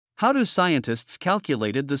How do scientists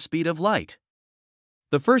calculated the speed of light?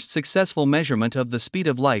 The first successful measurement of the speed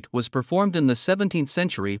of light was performed in the 17th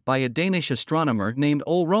century by a Danish astronomer named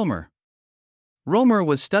Ole Rømer. Rømer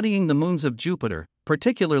was studying the moons of Jupiter,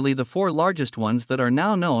 particularly the four largest ones that are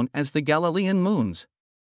now known as the Galilean moons.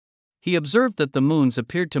 He observed that the moons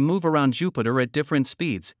appeared to move around Jupiter at different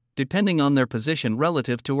speeds, depending on their position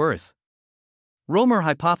relative to Earth. Rømer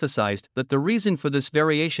hypothesized that the reason for this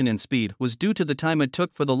variation in speed was due to the time it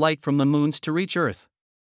took for the light from the moons to reach Earth.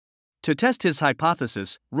 To test his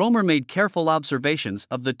hypothesis, Rømer made careful observations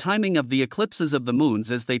of the timing of the eclipses of the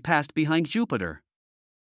moons as they passed behind Jupiter.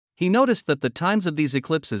 He noticed that the times of these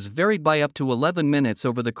eclipses varied by up to 11 minutes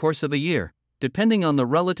over the course of a year, depending on the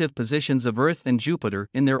relative positions of Earth and Jupiter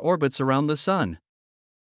in their orbits around the Sun.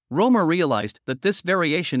 Rømer realized that this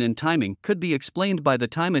variation in timing could be explained by the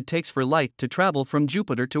time it takes for light to travel from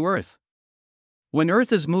Jupiter to Earth. When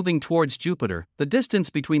Earth is moving towards Jupiter, the distance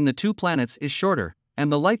between the two planets is shorter,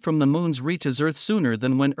 and the light from the moons reaches Earth sooner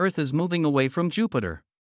than when Earth is moving away from Jupiter.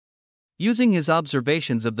 Using his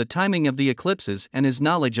observations of the timing of the eclipses and his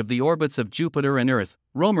knowledge of the orbits of Jupiter and Earth,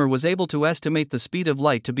 Rømer was able to estimate the speed of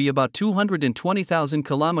light to be about 220,000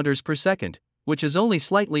 kilometers per second, which is only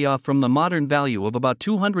slightly off from the modern value of about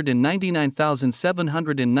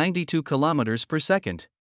 299,792 kilometers per second.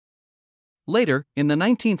 Later, in the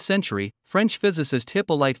 19th century, French physicist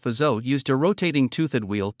Hippolyte Fizeau used a rotating toothed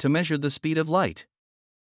wheel to measure the speed of light.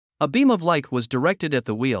 A beam of light was directed at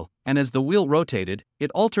the wheel, and as the wheel rotated,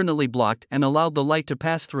 it alternately blocked and allowed the light to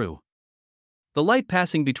pass through. The light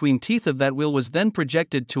passing between teeth of that wheel was then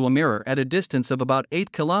projected to a mirror at a distance of about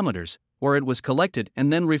 8 kilometers, where it was collected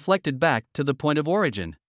and then reflected back to the point of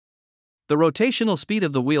origin. The rotational speed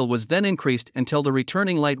of the wheel was then increased until the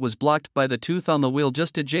returning light was blocked by the tooth on the wheel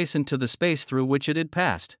just adjacent to the space through which it had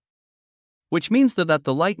passed. Which means that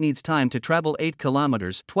the light needs time to travel 8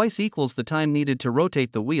 kilometers, twice equals the time needed to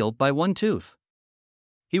rotate the wheel by one tooth.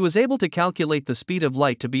 He was able to calculate the speed of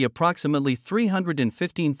light to be approximately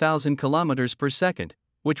 315,000 kilometers per second,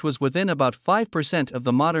 which was within about 5% of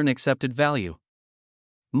the modern accepted value.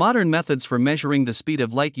 Modern methods for measuring the speed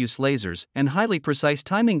of light use lasers and highly precise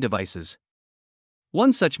timing devices.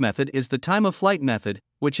 One such method is the time-of-flight method,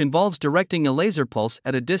 which involves directing a laser pulse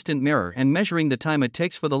at a distant mirror and measuring the time it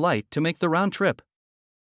takes for the light to make the round trip.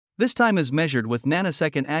 This time is measured with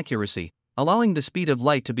nanosecond accuracy, allowing the speed of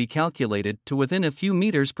light to be calculated to within a few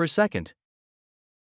meters per second.